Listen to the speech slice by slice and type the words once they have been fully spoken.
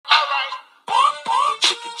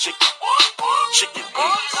chicken, chicken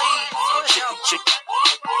heads, chicken, chicken,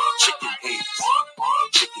 chicken heads,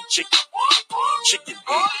 chicken, chicken, chicken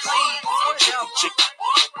heads, chicken, chicken,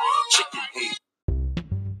 chicken heads.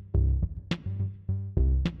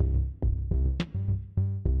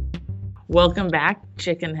 Welcome back,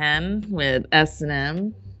 Chicken Hen with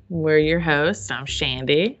S&M. We're your hosts. I'm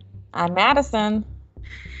Shandy. I'm Madison.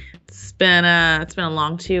 It's been a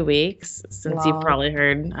long 2 weeks since you've probably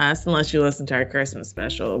heard us, unless you listened to our Christmas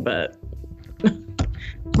special. But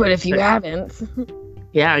if you haven't,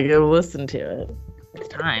 yeah, go listen to it. It's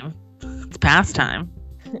time. It's past time.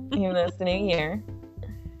 Even though it's the new year.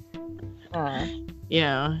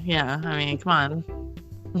 Yeah. I mean, come on.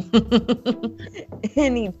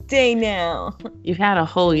 Any day now. You've had a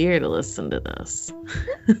whole year to listen to this.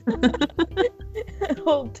 A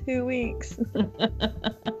whole 2 weeks.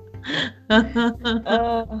 What?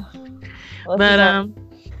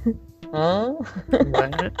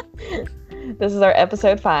 This is our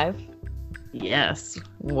episode 5. Yes,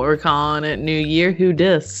 we're calling it New Year. Who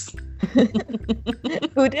dis?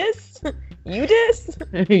 Who dis? You dis?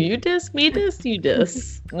 You dis, me dis, you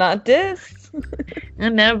dis. Not dis.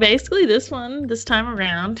 And no, basically this time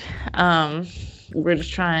around, we're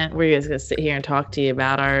just gonna sit here and talk to you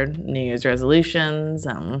about our New Year's resolutions,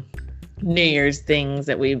 New Year's things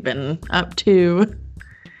that we've been up to.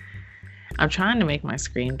 I'm trying to make my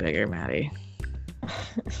screen bigger, Maddie.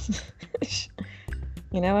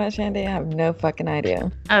 You know what, Shandy? I have no fucking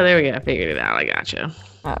idea. Oh, there we go. I figured it out. I got you.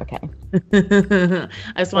 Oh, okay. I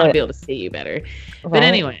just want to be able to see you better. Right? But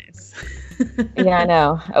anyways. Yeah, I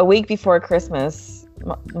know. A week before Christmas,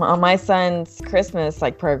 on my son's Christmas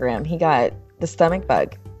program, he got the stomach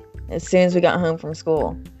bug as soon as we got home from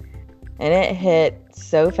school. And it hit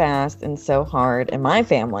so fast and so hard in my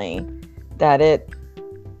family that I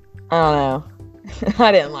don't know.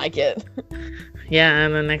 I didn't like it. Yeah,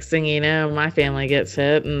 and the next thing you know, my family gets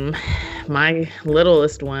hit, and my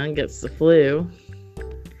littlest one gets the flu.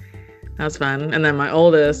 That was fun. And then my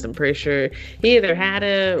oldest, I'm pretty sure he either had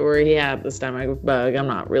it or he had the stomach bug. I'm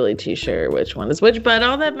not really too sure which one is which, but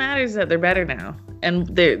all that matters is that they're better now.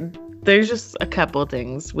 And there's just a couple of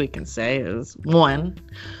things we can say is, one,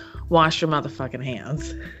 wash your motherfucking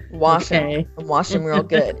hands. Wash them real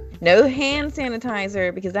good. No hand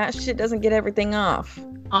sanitizer because that shit doesn't get everything off.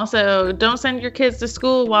 Also, don't send your kids to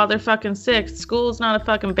school while they're fucking sick. School's not a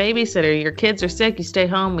fucking babysitter. Your kids are sick, you stay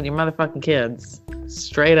home with your motherfucking kids.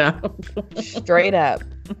 Straight up. Straight up.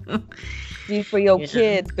 Do for your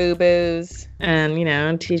kids, boo-boos.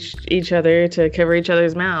 And, teach each other to cover each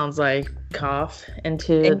other's mouths, cough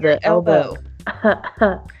into the elbow.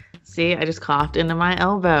 See, I just coughed into my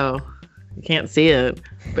elbow. You can't see it,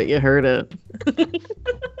 but you heard it.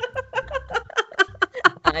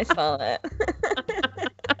 I saw it.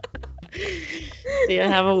 See, I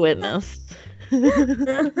have a witness.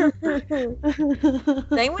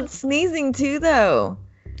 Same with sneezing too, though.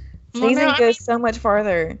 Sneezing goes so much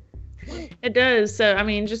farther. It does. So,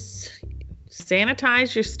 just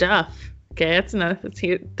sanitize your stuff. Okay, that's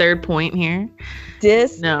here, third point here.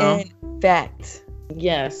 Disinfect.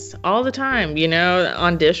 Yes, all the time.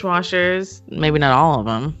 On dishwashers, maybe not all of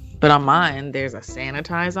them, but on mine, there's a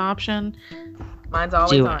sanitize option. Mine's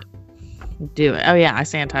always on. Do it. Oh, yeah, I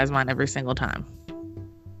sanitize mine every single time.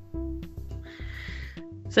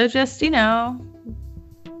 So just, be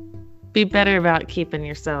better about keeping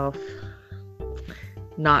yourself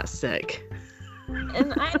not sick.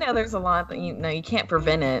 And I know there's a lot that, you can't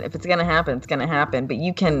prevent it. If it's going to happen, it's going to happen. But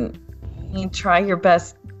you try your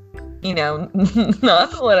best, not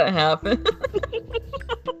to let it happen.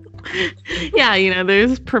 Yeah,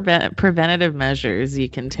 there's preventative measures you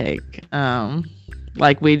can take.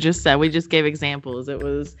 Like we just said, we just gave examples. It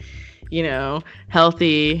was,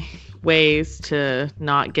 healthy ways to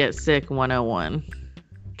not get sick 101.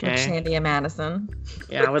 Okay. With Shandy and Madison.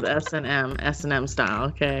 Yeah, with S&M style.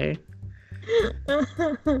 Okay.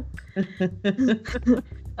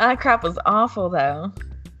 That crap was awful, though.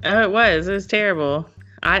 Oh, it was terrible.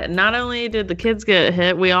 Not only did the kids get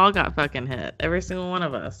hit, we all got fucking hit. Every single one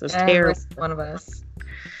of us. It's terrible. Every one of us.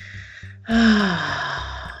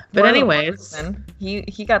 But anyways,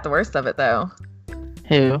 he got the worst of it, though.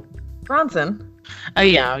 Who? Bronson. Oh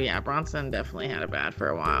yeah. Bronson definitely had it bad for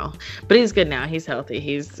a while, but he's good now. He's healthy.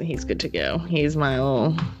 He's good to go. He's my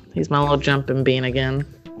little jumping bean again.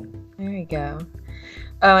 There you go.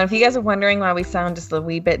 Oh, and if you guys are wondering why we sound just a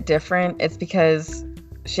wee bit different, it's because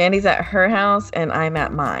Shandy's at her house and I'm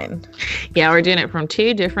at mine. Yeah, we're doing it from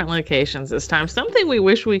 2 different locations this time. Something we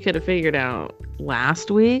wish we could have figured out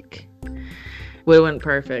last week. would have went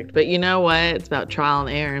perfect. But you know what? It's about trial and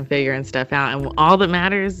error and figuring stuff out. And all that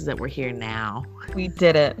matters is that we're here now. We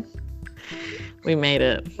did it. We made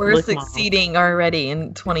it. We're Look, succeeding already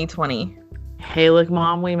in 2020. Mom. Hey, look,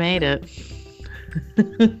 Mom, we made it.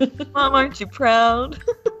 Mom, aren't you proud?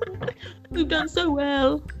 We've done so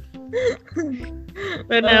well.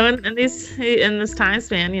 But no, in this time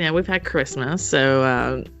span, you know, we've had Christmas,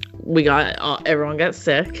 so everyone got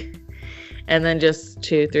sick, and then just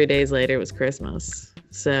 2-3 days later it was Christmas.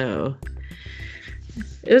 So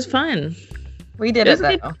it was fun. We did it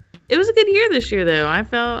though. It was a good year this year, though. I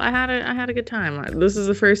felt I had a good time. This is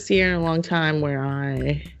the first year in a long time where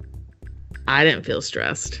I didn't feel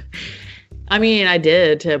stressed. I mean, I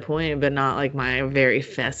did to a point, but not like my very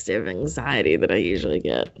festive anxiety that I usually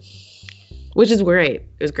get, which is great.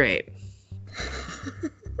 It was great.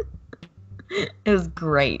 It was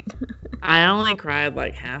great. I only cried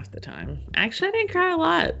like half the time. Actually, I didn't cry a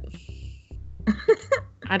lot.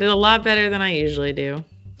 I did a lot better than I usually do.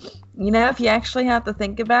 You know, if you actually have to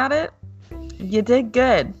think about it, you did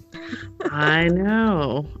good. I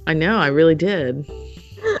know. I really did.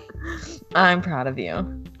 I'm proud of you.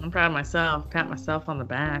 I'm proud of myself. Pat myself on the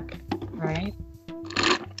back. Right?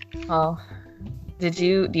 Well,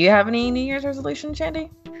 do you have any New Year's resolutions, Shandy?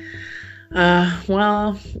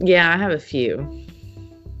 Well, yeah, I have a few.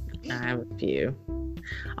 I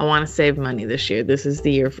want to save money this year. This is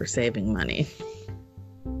the year for saving money.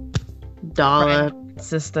 Dollar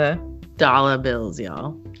bills,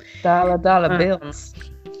 y'all. Dollar bills.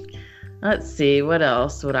 Let's see, what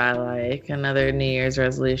else would I like? Another New Year's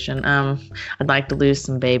resolution. I'd like to lose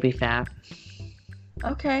some baby fat.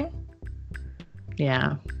 Okay.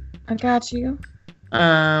 Yeah. I got you.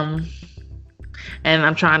 And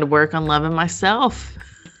I'm trying to work on loving myself.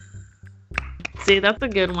 See, that's a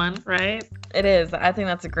good one, right? It is. I think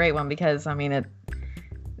that's a great one because, I mean,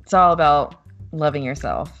 it's all about loving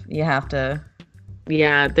yourself. You have to.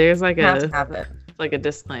 Yeah, there's like have it. Like a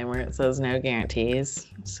disclaimer. It says no guarantees.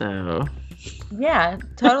 So. Yeah,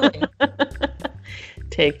 totally.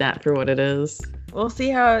 Take that for what it is. We'll see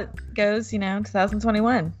how it goes,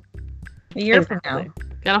 2021. A year from now.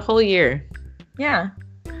 Got a whole year. Yeah.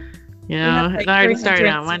 You know, it already started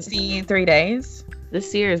out. 63 days.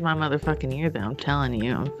 This year is my motherfucking year, though. I'm telling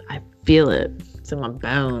you. I feel it. It's in my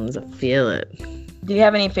bones. I feel it. Do you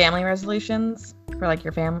have any family resolutions for like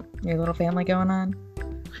your little family going on?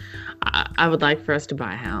 I would like for us to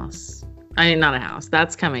buy a house. I mean, not a house.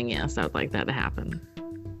 That's coming, yes. I would like that to happen.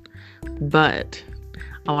 But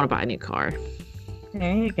I want to buy a new car.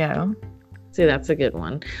 There you go. See, that's a good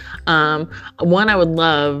one. One I would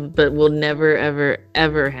love, but will never, ever,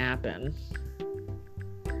 ever happen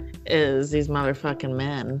is these motherfucking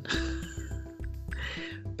men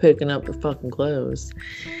picking up the fucking clothes.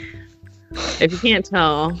 If you can't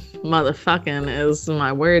tell, motherfucking is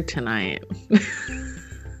my word tonight.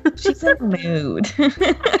 She's in the mood.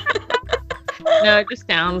 No, it just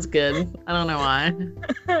sounds good. I don't know why.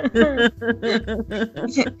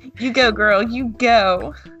 You go, girl. You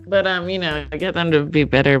go. But I get them to be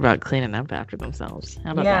better about cleaning up after themselves.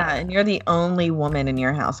 How about that? And you're the only woman in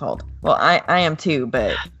your household. Well, I am too,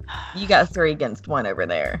 but you got 3 against 1 over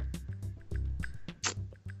there.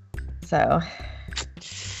 So,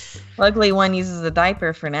 luckily one uses a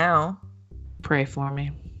diaper for now. Pray for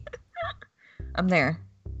me. I'm there.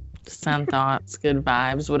 Send thoughts, good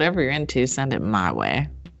vibes, whatever you're into, send it my way.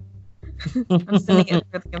 I'm sending it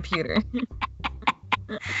through the computer.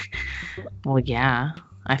 Well, yeah,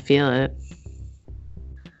 I feel it.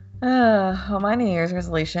 Well, my New Year's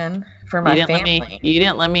resolution for my family. You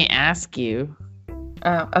didn't let me ask you.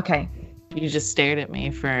 Oh, okay. You just stared at me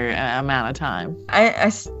for an amount of time.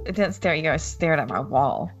 I didn't stare at you. I stared at my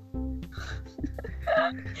wall.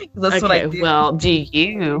 That's what I do. Well, do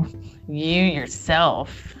you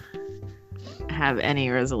yourself have any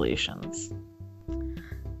resolutions?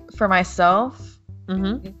 For myself?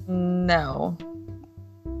 Mm-hmm. No.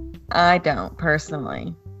 I don't,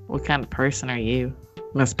 personally. What kind of person are you?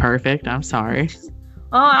 Miss Perfect? I'm sorry.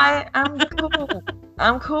 Oh, I'm cool.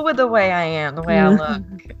 I'm cool with the way I am, the way I look.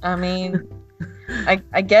 I mean,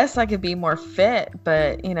 I guess I could be more fit,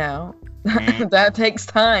 but, that takes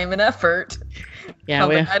time and effort. Yeah,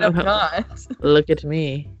 I do not. Look at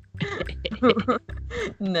me.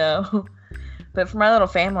 No. But for my little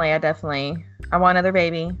family, I want another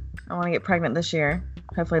baby. I want to get pregnant this year.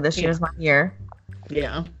 Hopefully this year is my year.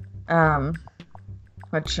 Yeah.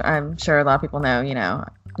 Which I'm sure a lot of people know,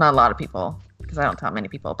 not a lot of people, because I don't tell many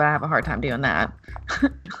people, but I have a hard time doing that.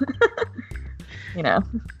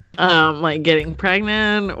 Like getting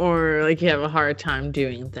pregnant, or like you have a hard time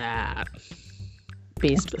doing that? Be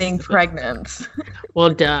Being specific. pregnant. Well,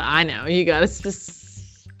 duh. I know. You gotta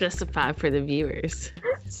specify for the viewers.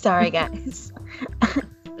 Sorry, guys. I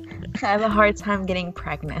have a hard time getting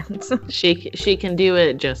pregnant. She can do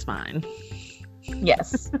it just fine.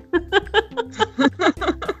 Yes.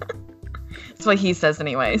 That's what he says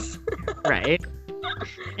anyways. Right.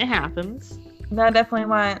 It happens. But I definitely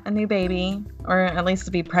want a new baby, or at least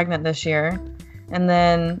to be pregnant this year. And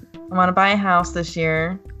then I want to buy a house this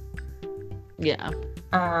year. Yeah.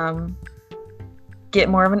 Get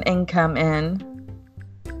more of an income in.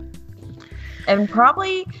 And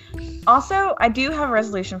probably also I do have a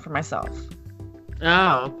resolution for myself.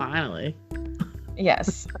 Oh, finally.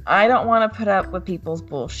 Yes. I don't want to put up with people's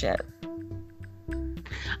bullshit.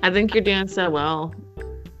 I think you're doing so well.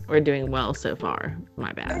 We're doing well so far.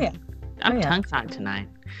 My bad. Oh, yeah. I'm Oh, yeah. tongue-tied tonight.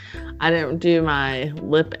 I didn't do my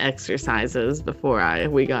lip exercises before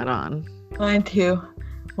we got on. Mine too.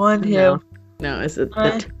 One, No, is it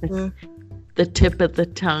One, two. the tip of the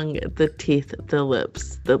tongue, the teeth, the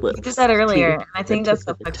lips, the lips. You did that earlier. teeth, I think the that's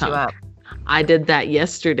tip what of the fucked you tongue. up. I did that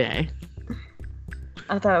yesterday.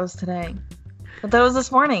 I thought it was today. But that was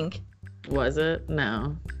this morning. Was it?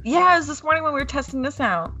 No. Yeah, it was this morning when we were testing this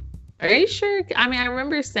out. Are you sure? I mean, I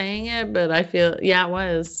remember saying it, but I feel, yeah, it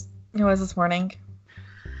was. It was this morning.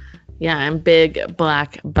 Yeah, and big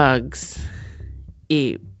black bugs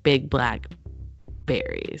eat big black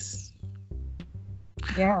berries.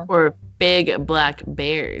 Yeah. Or big black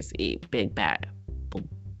bears eat big bad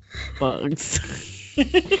bugs.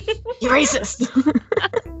 You racist.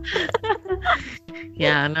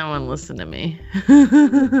 Yeah, no one listened to me.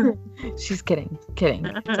 She's kidding. Kidding.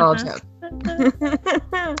 It's all a joke.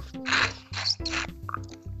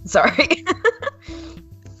 Sorry.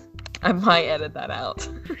 I might edit that out.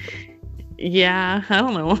 Yeah, I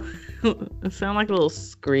don't know. It sounded like a little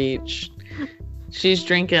screech. She's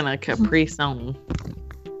drinking a Capri Sun.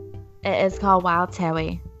 It is called Wild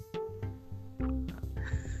Terry.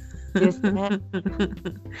 You see it?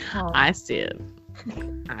 Oh. I see it.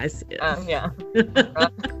 I see it. Yeah.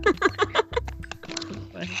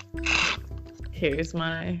 Here's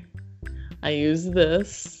I use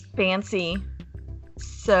this. Fancy.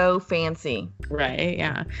 So fancy. Right,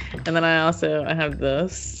 yeah. And then I have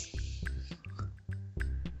this.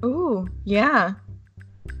 Ooh, yeah.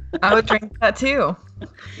 I would drink that too.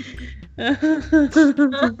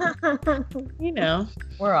 You know.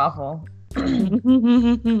 We're awful.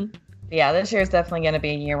 Yeah, this year is definitely going to be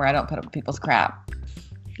a year where I don't put up with people's crap.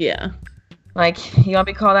 Yeah. Like, you want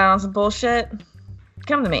to be called out on some bullshit?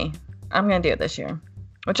 Come to me. I'm going to do it this year.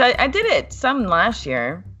 Which I did it some last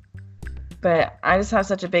year. But I just have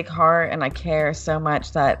such a big heart and I care so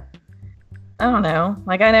much that, I don't know.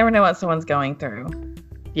 Like, I never know what someone's going through.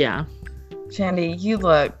 Yeah. Shandy, you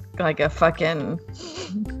look like a fucking...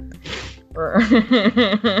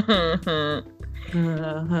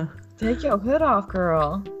 Take your hood off,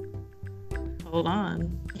 girl. Hold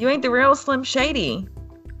on. You ain't the real Slim Shady.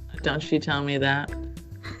 Don't you tell me that.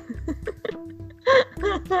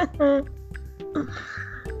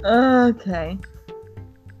 Okay.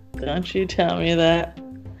 Don't you tell me that.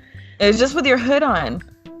 It was just with your hood on.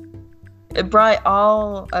 It brought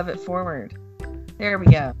all of it forward. There we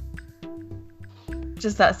go.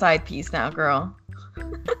 Just that side piece now, girl.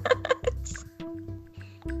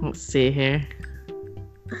 Let's see here.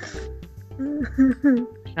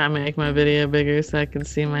 Try to make my video bigger so I can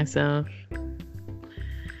see myself.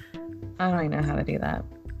 I don't even know how to do that.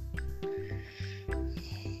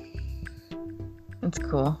 It's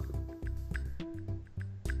cool.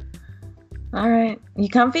 All right. You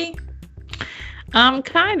comfy?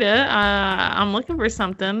 Kinda. I'm looking for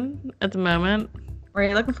something at the moment. What are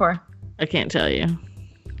you looking for? I can't tell you.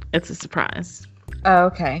 It's a surprise. Oh,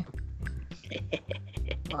 okay.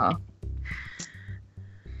 Well.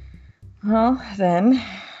 Well, then,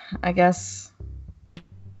 I guess,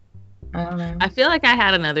 I don't know. I feel like I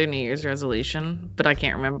had another New Year's resolution, but I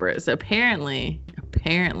can't remember it. So apparently,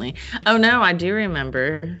 oh no, I do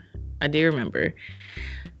remember.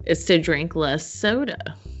 It's to drink less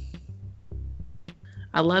soda.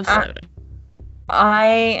 I love soda. I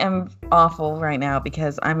am awful right now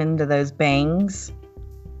because I'm into those bangs.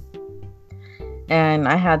 And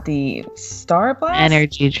I had the Star Blast.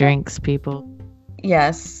 Energy drinks, people.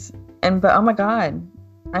 Yes. But oh my God.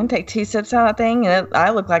 I can take 2 sips out of that thing and I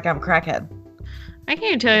look like I'm a crackhead. I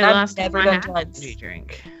can't tell you the I've last time never I done had an drugs. energy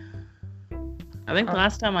drink. I think the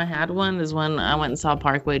last time I had one is when I went and saw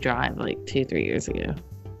Parkway Drive like 2-3 years ago.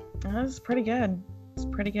 That was pretty good. It's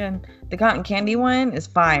pretty good. The cotton candy one is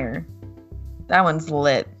fire. That one's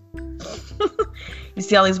lit. You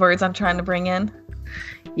see all these words I'm trying to bring in?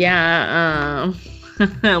 Yeah,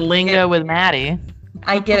 lingo with Maddie.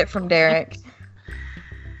 I get it from Derek.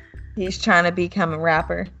 He's trying to become a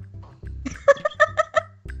rapper.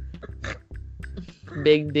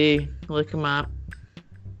 Big D. Look him up.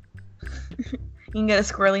 You can get a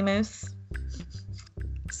squirrely moose.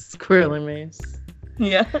 Squirrely Moose.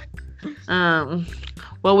 Yeah.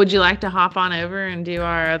 Well, would you like to hop on over and do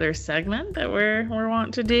our other segment that we're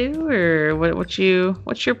want to do, or what's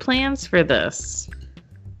your plans for this?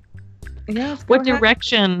 Yeah. What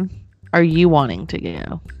direction are you wanting to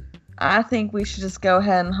go? I think we should just go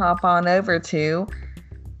ahead and hop on over to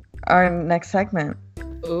our next segment.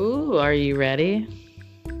 Ooh, are you ready?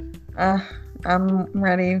 I'm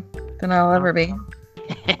ready than I'll ever be.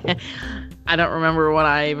 I don't remember what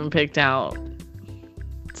I even picked out.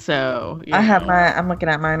 So I'm looking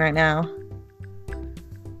at mine right now.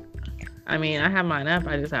 I mean, I have mine up.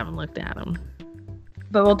 I just haven't looked at them.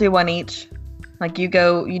 But we'll do one each. Like you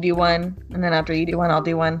do one, and then after you do one, I'll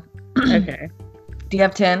do one. Okay. Do you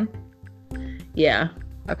have 10? Yeah.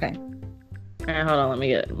 Okay. All right, hold on. Let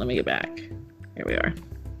me get back. Here we are.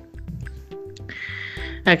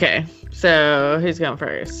 Okay. So who's going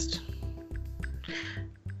first?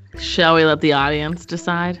 Shall we let the audience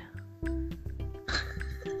decide?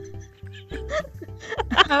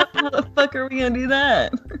 How the fuck are we gonna do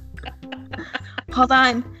that? Hold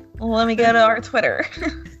on. Let me go to our Twitter.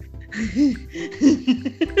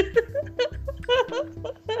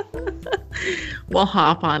 We'll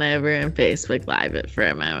hop on over and Facebook Live it for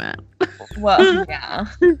a moment. Well, yeah.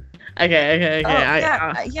 Okay.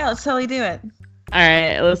 Oh, yeah, let's totally do it. All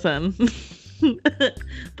right, listen. The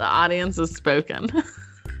audience has spoken.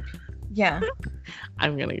 Yeah.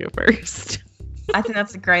 I'm gonna go first. I think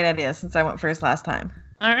that's a great idea since I went first last time.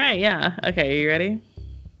 All right, yeah. Okay, are you ready?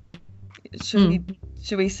 Should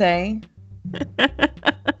we say what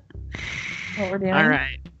we're doing? All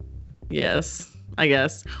right. Yes, I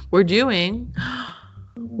guess. We're doing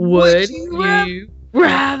Would You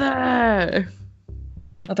Rather?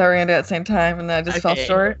 I thought we were going to do it at the same time, and then I just fell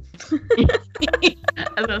short.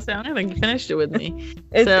 As I said, I think you finished it with me.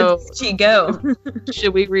 It's go.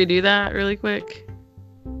 Should we redo that really quick?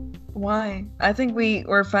 Why? I think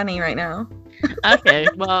we're funny right now. Okay,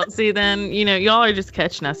 well, see, then, y'all are just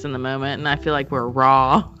catching us in the moment, and I feel like we're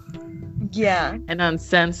raw. Yeah. And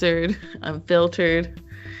uncensored, unfiltered,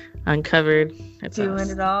 uncovered. It's doing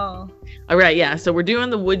us. It all. All right, yeah, so we're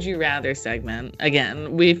doing the Would You Rather segment.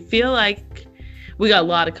 Again, we feel like we got a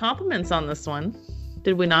lot of compliments on this one.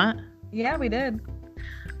 Did we not? Yeah, we did.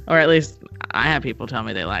 Or at least I had people tell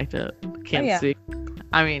me they liked it. Can't speak.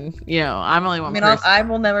 I mean, I'm only one person. I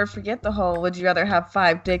will never forget the whole would you rather have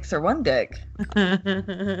 5 dicks or 1 dick?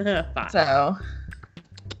 5. So.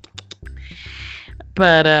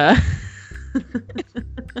 But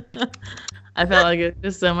I felt like it was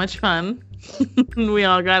just so much fun. We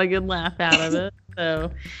all got a good laugh out of it.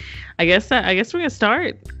 So I guess we're gonna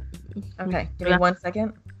start. Okay, give me 1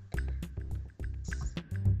 second.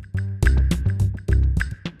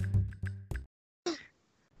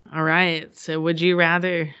 All right. So would you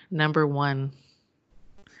rather number 1?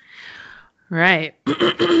 Right. Clear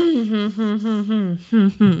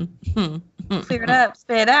it up,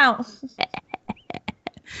 spit it out.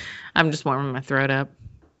 I'm just warming my throat up.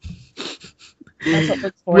 That's what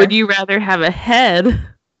it's for. Would you rather have a head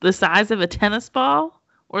the size of a tennis ball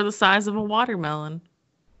or the size of a watermelon?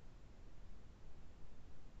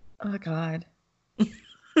 Oh, God.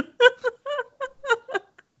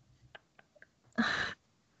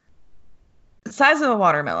 The size of a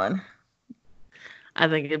watermelon. I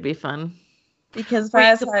think it'd be fun. Because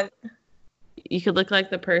you could look like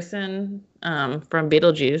the person from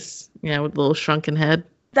Beetlejuice, with a little shrunken head.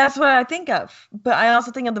 That's what I think of. But I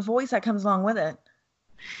also think of the voice that comes along with it.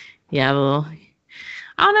 Yeah, I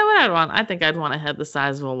don't know what I'd want. I think I'd want a head the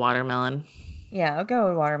size of a watermelon. Yeah, I'll go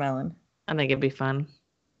with watermelon. I think it'd be fun.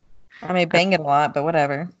 I may bang it a lot, but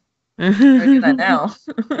whatever. We're doing that now.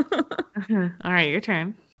 All right, your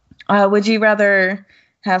turn. Would you rather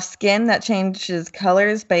have skin that changes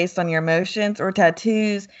colors based on your emotions or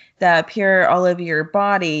tattoos that appear all over your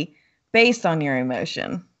body based on your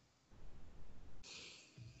emotion?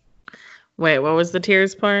 Wait, what was the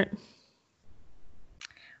tears part?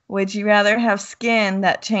 Would you rather have skin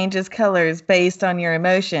that changes colors based on your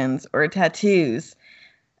emotions or tattoos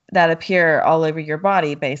that appear all over your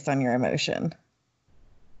body based on your emotion?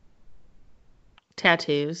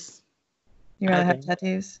 Tattoos. You rather have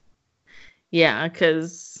tattoos? Yeah,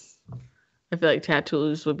 because I feel like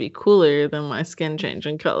tattoos would be cooler than my skin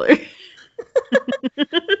changing color.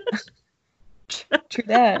 True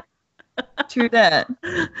that. True that.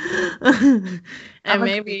 And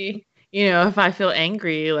maybe, if I feel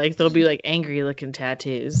angry, like there'll be like angry looking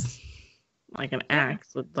tattoos. like an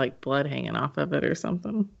axe with like blood hanging off of it or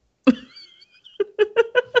something.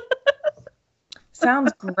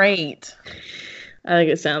 Sounds great. I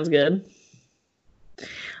think it sounds good.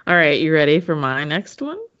 All right, you ready for my next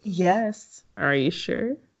one? Yes. Are you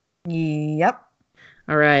sure? Yep.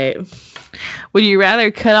 All right. Would you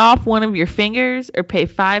rather cut off one of your fingers or pay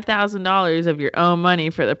 $5,000 of your own money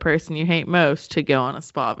for the person you hate most to go on a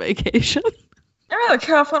spa vacation? I'd rather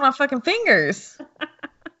cut off one of my fucking fingers.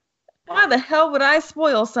 Why the hell would I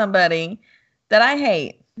spoil somebody that I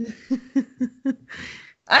hate?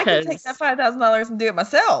 I can take that $5,000 and do it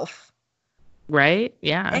myself. Right?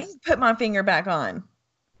 Yeah. And put my finger back on.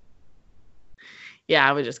 Yeah,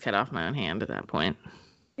 I would just cut off my own hand at that point.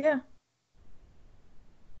 Yeah.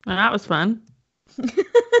 Well, that was fun.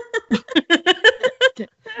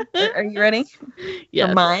 Are you ready? Yes.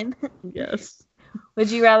 For mine? Yes. Would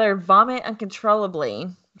you rather vomit uncontrollably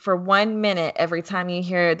for 1 minute every time you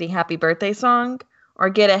hear the happy birthday song, or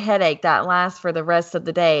get a headache that lasts for the rest of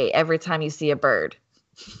the day every time you see a bird?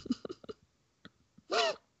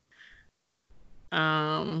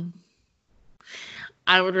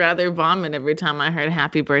 I would rather vomit every time I heard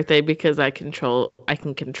happy birthday because I can control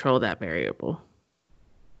that variable.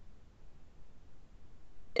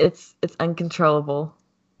 It's uncontrollable.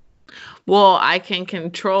 Well, I can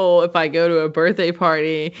control if I go to a birthday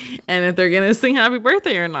party and if they're going to sing happy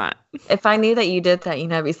birthday or not. If I knew that you did that,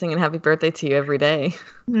 I'd be singing happy birthday to you every day.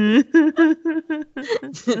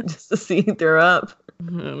 Just to see you throw up.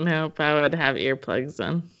 Nope, I would have earplugs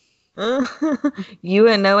in. You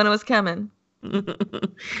wouldn't know when it was coming.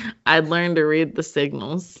 I'd learn to read the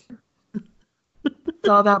signals. It's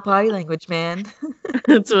all about body language, man.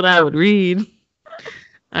 That's what I would read.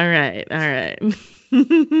 All right. All right,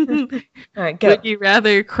 go. Would you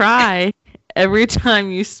rather cry every time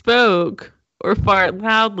you spoke or fart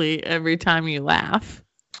loudly every time you laugh?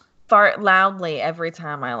 Fart loudly every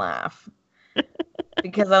time I laugh.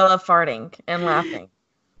 Because I love farting and laughing.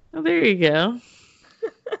 Well, there you go.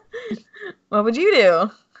 What would you do?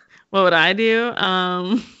 What would I do?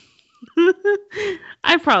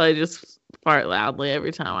 I'd probably just fart loudly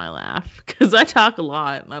every time I laugh because I talk a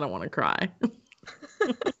lot and I don't want to cry.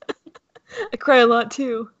 I cry a lot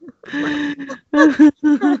too.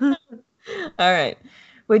 All right.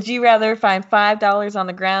 Would you rather find $5 on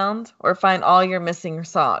the ground or find all your missing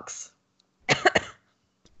socks?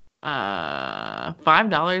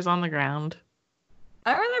 $5 on the ground.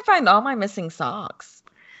 I'd rather find all my missing socks.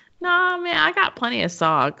 No, man, I got plenty of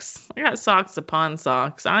socks. I got socks upon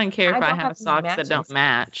socks. I don't care if I have socks that don't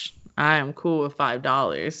match. I am cool with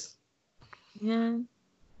 $5. Yeah.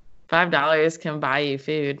 $5 can buy you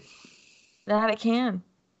food. That it can.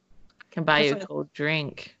 Can buy you a cold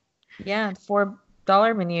drink. Yeah, $4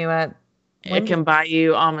 menu at Wendy's. It can buy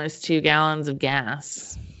you almost 2 gallons of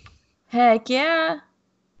gas. Heck yeah.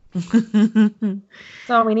 That's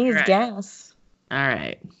all we need is gas. All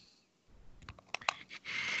right.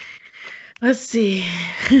 Let's see.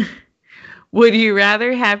 Would you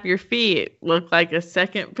rather have your feet look like a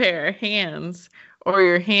second pair of hands or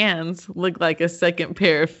your hands look like a second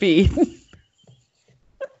pair of feet?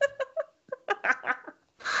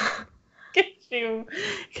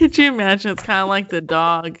 Could you imagine? It's kind of like the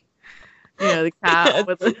dog. You know, the cat.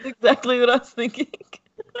 That's exactly what I was thinking.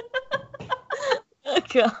 Oh,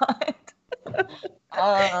 God.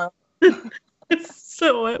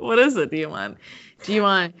 So what is it? Do you want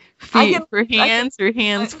feet for hands or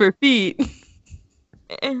hands for feet?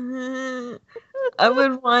 I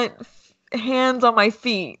would want hands on my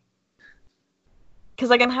feet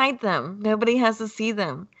because I can hide them. Nobody has to see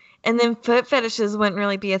them. And then foot fetishes wouldn't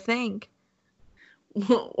really be a thing.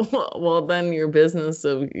 Well, then your business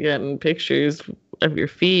of getting pictures of your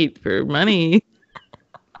feet for money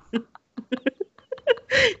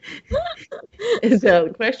is out of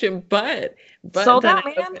the question. But sold out,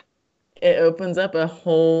 man. It opens up a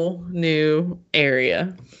whole new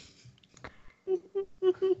area.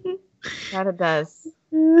 That it does.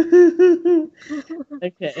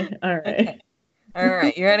 Okay. All right. Okay. All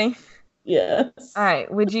right. You ready? Yes. All right.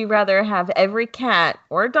 Would you rather have every cat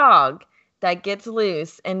or dog that gets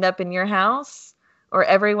loose end up in your house, or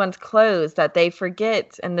everyone's clothes that they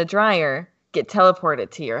forget in the dryer get teleported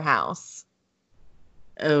to your house?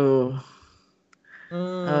 Oh.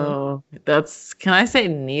 Oh, can I say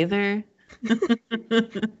neither?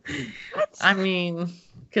 I mean,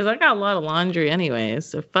 because I got a lot of laundry anyway,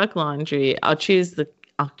 so fuck laundry. I'll choose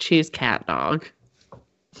cat dog.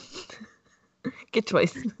 Good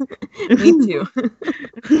choice. Me too.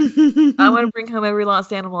 I want to bring home every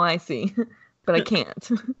lost animal I see, but I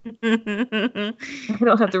can't. I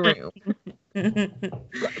don't have the room.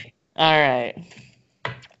 All right.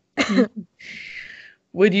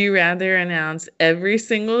 Would you rather announce every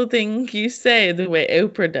single thing you say the way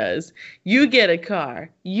Oprah does? You get a car.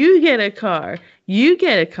 You get a car. You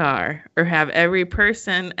get a car. Or have every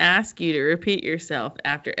person ask you to repeat yourself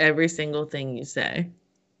after every single thing you say?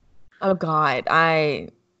 Oh God, I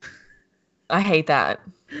hate that.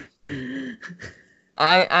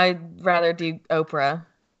 I'd rather do Oprah.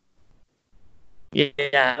 Yeah,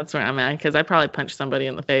 that's where I'm at because I probably punched somebody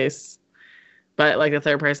in the face. But like the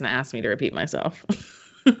third person asked me to repeat myself.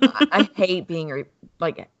 I hate being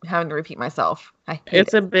like having to repeat myself. I hate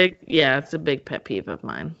It's it. it's a big pet peeve of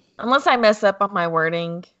mine. Unless I mess up on my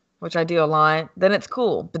wording, which I do a lot, then it's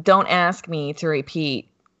cool. But don't ask me to repeat.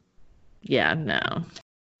 Yeah, no.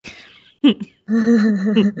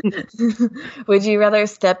 Would you rather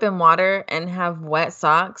step in water and have wet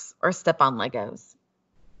socks or step on Legos?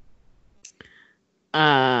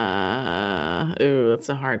 Ooh, that's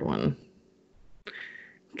a hard one.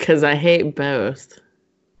 Because I hate both.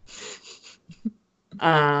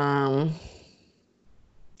 I'd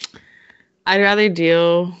rather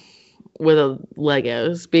deal with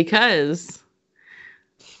Legos because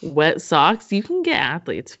wet socks, you can get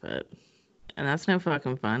athlete's foot. And that's no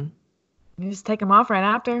fucking fun. You just take them off right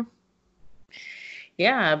after.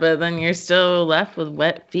 Yeah, but then you're still left with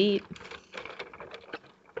wet feet.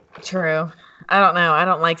 True. I don't know. I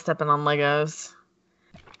don't like stepping on Legos.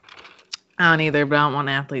 I don't either, but I don't want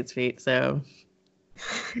athlete's feet, so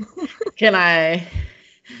can I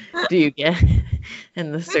do you get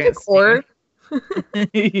in the certain Or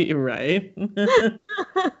right?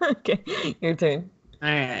 okay, your turn. All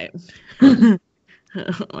right.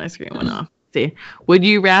 My screen went off. See, would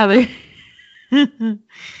you rather? Hold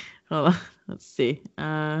on. Let's see.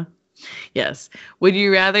 Yes. Would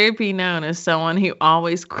you rather be known as someone who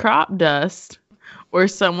always crop dust or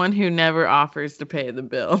someone who never offers to pay the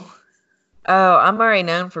bill? Oh, I'm already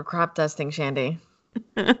known for crop dusting, Shandy.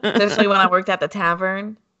 Especially when I worked at the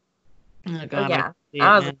tavern. Oh, God, yeah.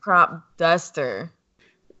 I was a crop duster.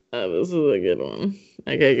 Oh, this is a good one.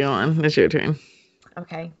 Okay, go on. It's your turn.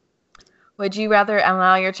 Okay. Would you rather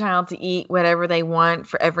allow your child to eat whatever they want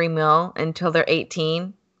for every meal until they're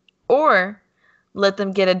 18? Or let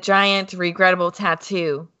them get a giant, regrettable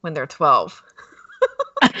tattoo when they're 12?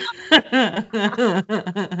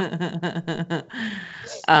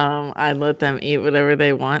 I'd let them eat whatever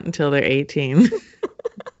they want until they're 18.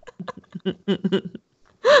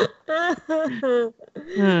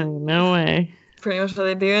 Oh, no way. Pretty much what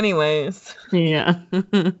they do anyways. Yeah.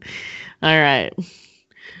 All right.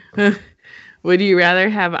 Would you rather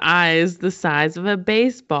have eyes the size of a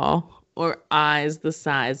baseball or eyes the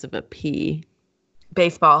size of a pea?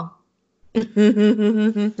 Baseball.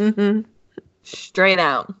 Straight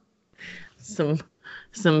out.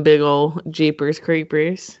 Some big old Jeepers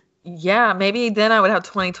Creepers. Yeah, maybe then I would have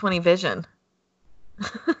 20/20 vision.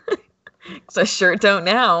 Because I sure don't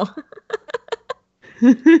now.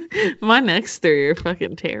 My next three are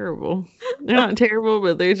fucking terrible. They're not terrible,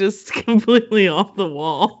 but they're just completely off the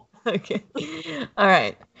wall. Okay. All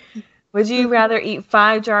right. Would you rather eat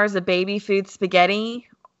 5 jars of baby food spaghetti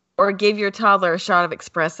or give your toddler a shot of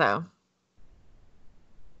espresso?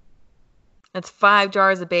 That's 5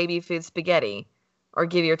 jars of baby food spaghetti or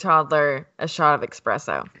give your toddler a shot of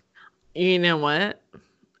espresso. You know what?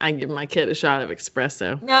 I'd give my kid a shot of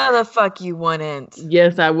espresso. No, the fuck you wouldn't.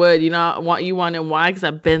 Yes, I would. You know what you want to know why? Because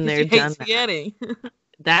I've been there, done spaghetti.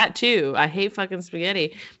 That too. I hate fucking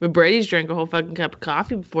spaghetti. But Brady's drank a whole fucking cup of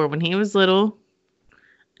coffee before when he was little.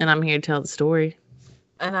 And I'm here to tell the story.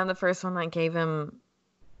 And I'm the first one that gave him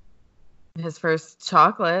his first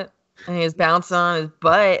chocolate. And he was bouncing on his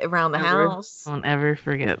butt around the house. Don't ever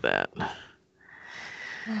forget that.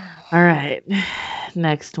 All right.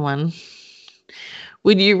 Next one.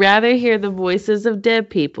 Would you rather hear the voices of dead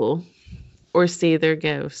people or see their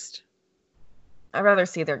ghost? I'd rather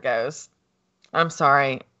see their ghost. I'm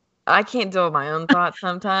sorry. I can't deal with my own thoughts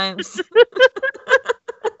sometimes.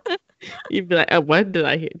 You'd be like, oh, what did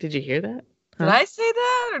I hear? Did you hear that? Did I say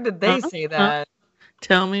that or did they say that?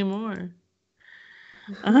 Tell me more.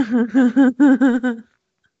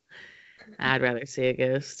 I'd rather see a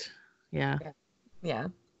ghost. Yeah. Yeah.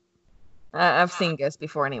 I've seen ghosts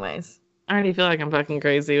before anyways. I already feel like I'm fucking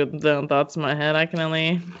crazy with the thoughts in my head. I can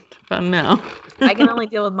only know. I can only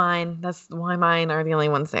deal with mine. That's why mine are the only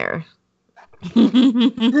ones there. All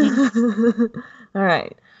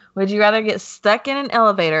right. Would you rather get stuck in an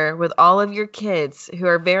elevator with all of your kids who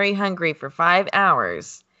are very hungry for 5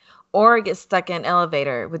 hours or get stuck in an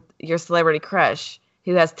elevator with your celebrity crush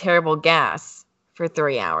who has terrible gas for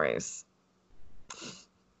 3 hours?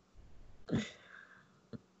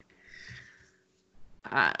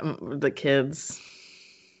 The kids.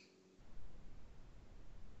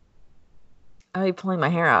 I'd be pulling my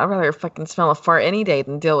hair out. I'd rather fucking smell a fart any day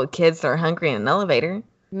than deal with kids that are hungry in an elevator.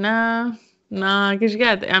 Nah, because you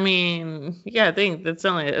gotta think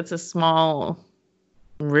it's a small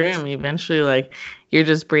room. Eventually, like, you're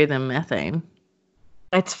just breathing methane.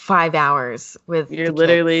 It's 5 hours with You're the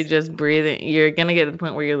literally kids. just breathing. You're gonna get to the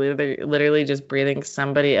point where you're literally just breathing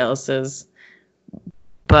somebody else's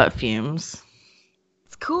butt fumes.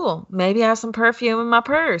 It's cool. Maybe I have some perfume in my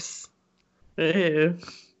purse. Ew.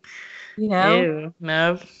 You know? Ew.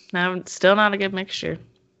 No, still not a good mixture.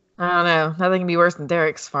 I don't know. Nothing can be worse than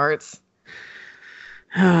Derek's farts.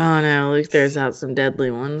 Oh no, Luke, there's out some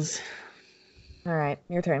deadly ones. All right,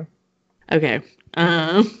 your turn. Okay.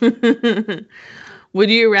 Would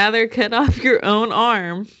you rather cut off your own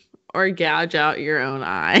arm or gouge out your own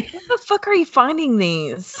eye? Where the fuck are you finding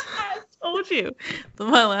these? I told you.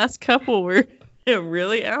 My last couple were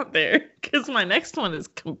really out there because my next one is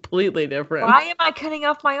completely different. Why am I cutting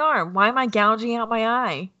off my arm? Why am I gouging out my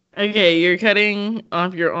eye? Okay, you're cutting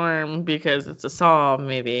off your arm because it's a Saw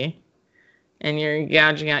movie, and you're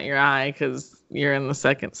gouging out your eye because you're in the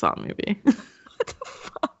second Saw movie. What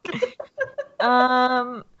the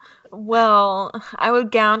fuck? Well, I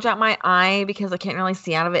would gouge out my eye because I can't really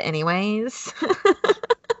see out of it anyways.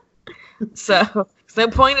 So, there's no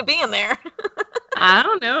point of being there. I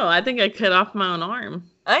don't know. I think I'd cut off my own arm.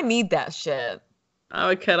 I need that shit. I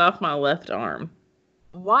would cut off my left arm.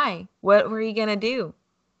 Why? What were you gonna do?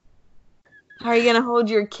 How are you gonna hold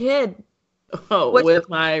your kid? Oh, with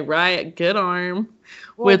my right good arm.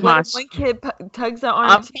 Well, with what my if one kid tugs the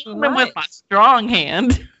arm I'm too taking them much? with my strong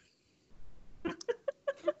hand.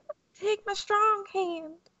 Take my strong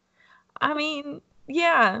hand. I mean,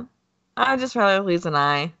 yeah. I'd just rather lose an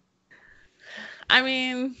eye. I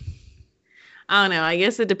mean, I don't know. I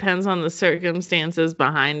guess it depends on the circumstances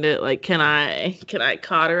behind it. Like, can I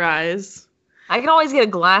cauterize? I can always get a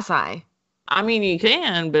glass eye. I mean, you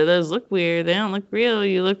can, but those look weird. They don't look real.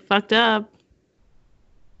 You look fucked up.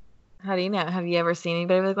 How do you know? Have you ever seen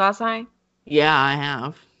anybody with a glass eye? Yeah, I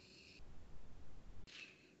have.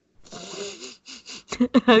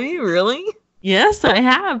 Have you really? Yes, I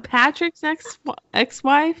have. Patrick's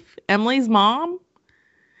ex-wife, Emily's mom.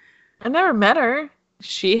 I never met her.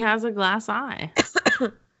 She has a glass eye.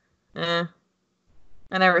 I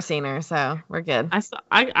never seen her, so we're good.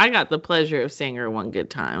 I got the pleasure of seeing her one good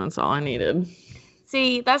time. That's all I needed.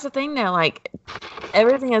 See, that's the thing though. Like,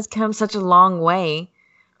 everything has come such a long way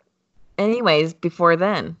anyways before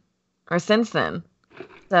then. Or since then.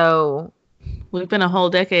 So... We've been a whole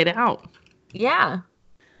decade out. Yeah.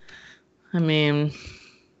 I mean...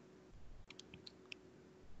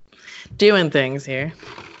 doing things here.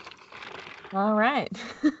 All right.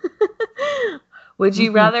 Would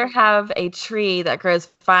you rather have a tree that grows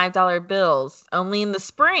 $5 bills only in the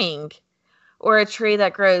spring, or a tree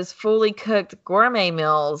that grows fully cooked gourmet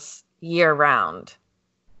meals year round?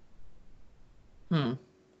 I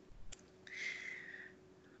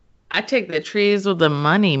take the trees with the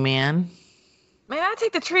money, man. Man, I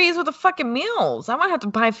take the trees with the fucking meals. I won't have to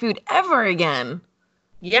buy food ever again.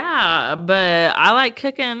 Yeah, but I like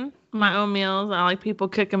cooking my own meals. I like people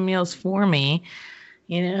cooking meals for me,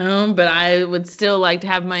 but I would still like to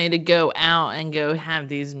have money to go out and go have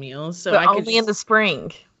these meals. So but I only in the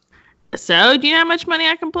spring. So, do you know how much money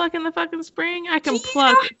I can pluck in the fucking spring? I can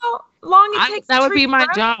pluck. You know how long it takes that would be my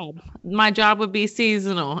grow? job. My job would be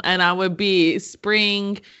seasonal, and I would be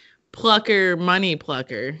spring plucker, money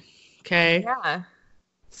plucker. Okay? Yeah.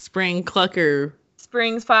 Spring clucker.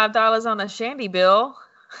 Spring's $5 on a shandy bill.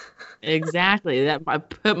 Exactly. That I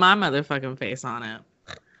put my motherfucking face on it.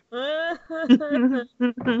 All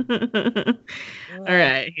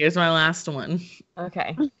right, here's my last one.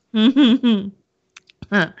 Okay.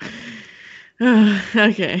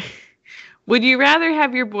 Okay. Would you rather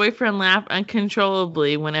have your boyfriend laugh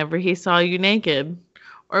uncontrollably whenever he saw you naked?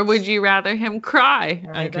 Or would you rather him cry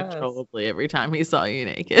uncontrollably every time he saw you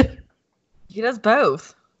naked? He does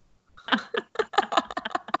both.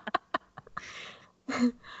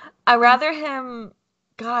 I'd rather him...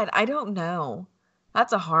 God, I don't know.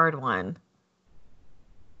 That's a hard one.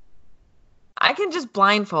 I can just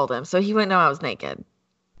blindfold him so he wouldn't know I was naked.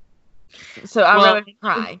 So I'd rather him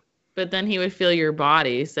cry. But then he would feel your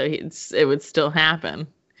body, so it would still happen.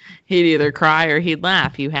 He'd either cry or he'd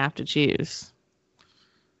laugh. You have to choose.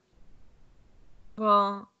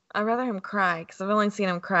 Well, I'd rather him cry because I've only seen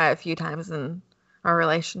him cry a few times in our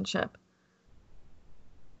relationship.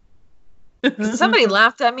 If somebody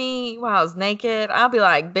laughed at me while I was naked, I'll be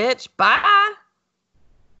like, bitch, bye.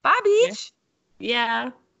 Bye, bitch. Yeah.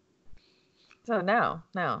 So no.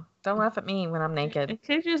 Don't laugh at me when I'm naked. It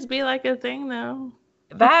could just be like a thing, though.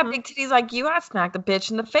 If I had big titties like you, I'd smack the bitch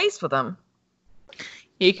in the face with them.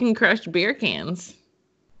 You can crush beer cans.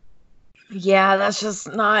 Yeah, that's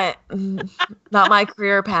just not my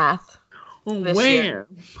career path. This year.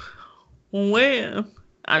 Wham.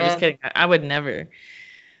 I'm just And- kidding. I would never.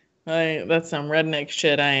 That's some redneck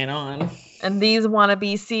shit I ain't on. And these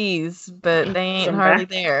wannabe C's, but they ain't Some hardly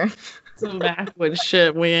back- there. Some backwoods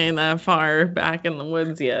shit. We ain't that far back in the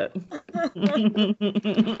woods yet.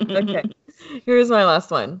 Okay. Here's my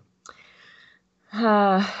last one.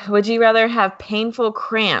 Would you rather have painful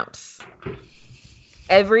cramps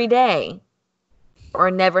every day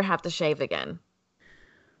or never have to shave again?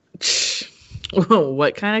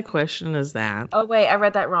 What kind of question is that? Oh, wait, I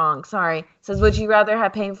read that wrong. Sorry. It says, would you rather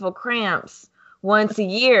have painful cramps once a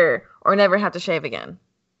year or never have to shave again?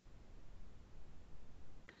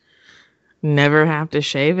 Never have to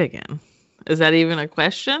shave again. Is that even a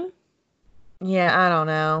question? Yeah, I don't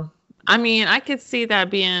know. I mean, I could see that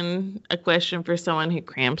being a question for someone who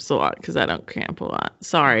cramps a lot because I don't cramp a lot.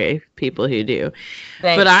 Sorry, people who do.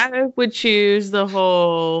 Thanks. But I would choose the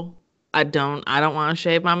whole I don't want to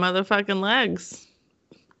shave my motherfucking legs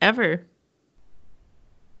ever.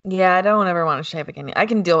 Yeah, I don't ever want to shave again. I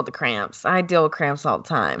can deal with the cramps. I deal with cramps all the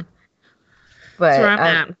time. But That's where I'm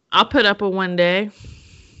at. I'll put up a one day.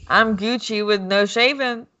 I'm Gucci with no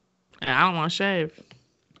shaving. I don't want to shave.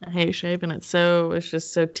 I hate shaving. It's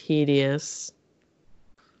just so tedious.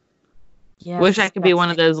 Yeah, Wish I could be one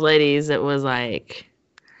of those ladies that was like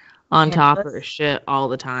on top of her shit all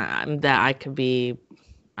the time. That I could be,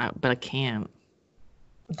 but I can't.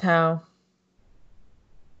 No.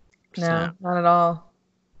 No, So, not at all.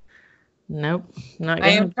 nope. Not I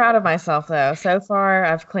am gonna. proud of myself, though. So far,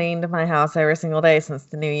 I've cleaned my house every single day since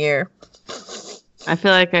the new year. I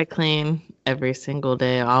feel like I clean every single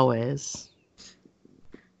day, always.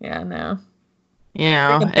 Yeah, no. You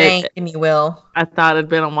know, Bring a bank and you will. I thought it'd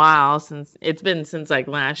been a while since like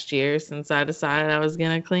last year since I decided I was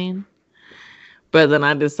gonna clean. But then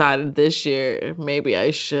I decided this year maybe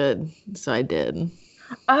I should, so I did.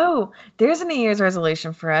 Oh, there's a New Year's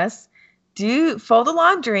resolution for us. Fold the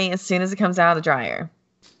laundry as soon as it comes out of the dryer.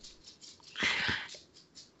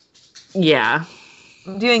 Yeah.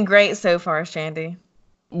 I'm doing great so far, Shandy.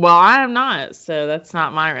 Well, I am not, so that's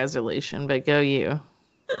not my resolution, but go you.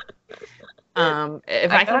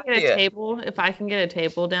 If I can get a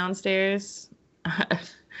table downstairs,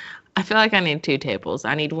 I feel like I need 2 tables.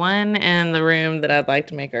 I need one in the room that I'd like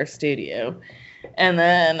to make our studio. And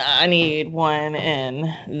then I need one in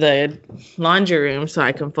the laundry room so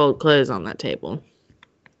I can fold clothes on that table.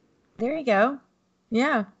 There you go.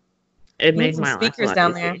 Yeah. It'd You need make some my life a speakers lot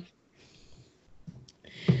down easier.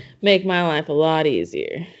 there. Make my life a lot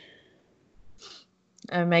easier.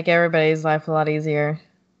 And make everybody's life a lot easier.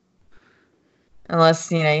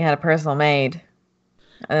 Unless, you had a personal maid.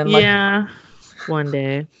 And then Yeah. One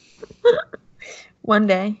day. one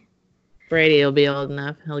day. Brady will be old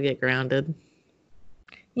enough. He'll get grounded.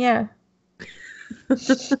 Yeah.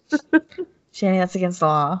 Shanny, that's against the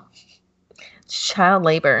law. It's child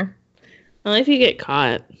labor. Well, if you get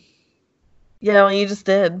caught. Yeah, well, you just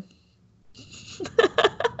did.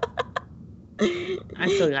 I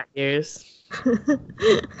still got years. At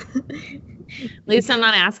least I'm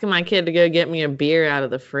not asking my kid to go get me a beer out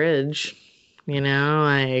of the fridge.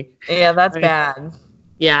 Yeah, that's bad.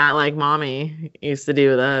 Yeah, like mommy used to do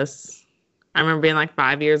with us. I remember being like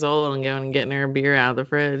 5 years old and going and getting her a beer out of the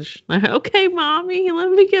fridge. Like, okay, mommy,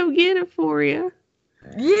 let me go get it for you.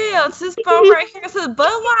 Yeah, it's this phone right here. It says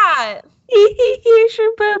Bud Light. Here's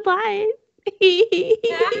your Bud Light. Can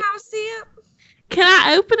I have a sip? Can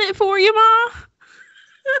I open it for you, Ma?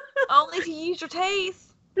 Only if you use your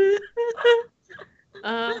teeth. You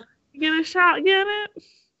gonna shotgun it?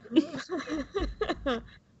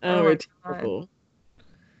 Oh We're my terrible.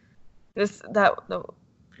 It's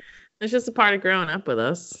just a part of growing up with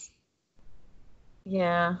us.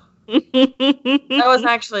 yeah. That was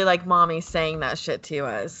actually like mommy saying that shit to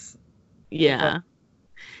us. Yeah.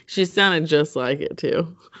 She sounded just like it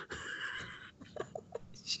too.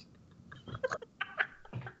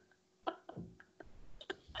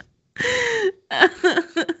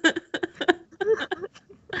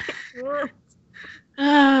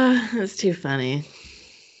 That's too funny.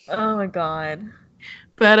 Oh my god.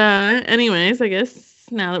 But anyways, I guess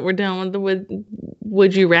now that we're done with the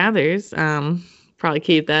would you rathers, probably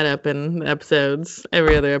keep that up in the episodes,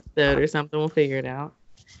 every other episode or something. We'll figure it out.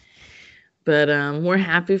 But we're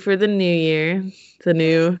happy for the new year, the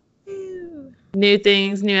new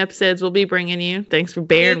things, new episodes we'll be bringing you. Thanks for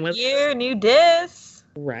bearing with us. New year, new dis.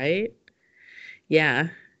 Right? Yeah.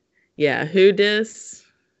 Who dis?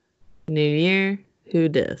 New year, who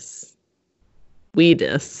dis? We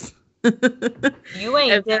dis. You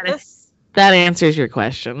ain't dis. That answers your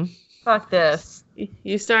question. Fuck this.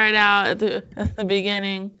 You started out at the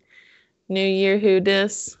beginning. New Year, who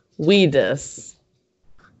dis? We dis.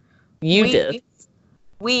 You dis.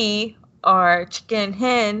 We are Chicken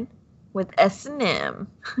Hen with S&M.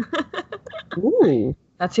 Ooh.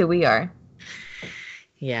 That's who we are.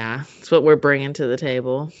 Yeah, it's what we're bringing to the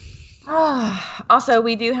table. Also,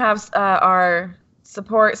 we do have our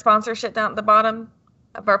support sponsorship down at the bottom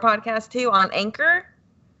of our podcast too on Anchor.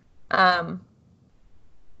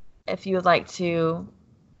 If you would like to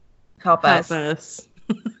help us.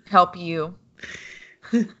 Help you.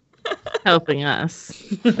 Helping us.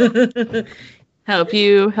 Help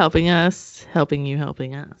you, helping us, helping you,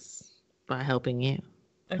 helping us. By helping you,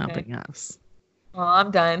 helping us. Well,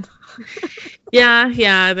 I'm done. Yeah,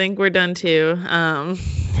 I think we're done too.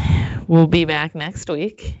 We'll be back next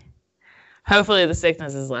week. Hopefully the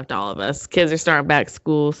sickness has left all of us. Kids are starting back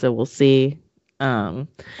school, so we'll see.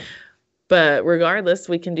 But regardless,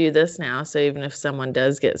 we can do this now. So even if someone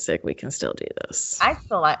does get sick, we can still do this. I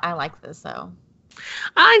like this though.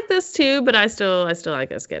 I like this too, but I still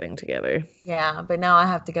like us getting together. Yeah, but now I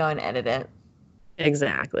have to go and edit it.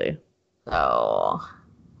 Exactly. So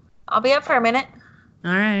I'll be up for a minute.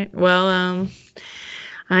 All right. Well,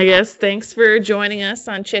 I guess thanks for joining us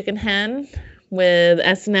on Chicken Hen with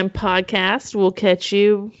S&M Podcast. We'll catch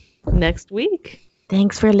you next week.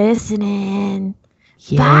 Thanks for listening.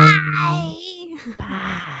 Yeah. Bye.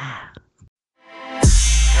 Bye.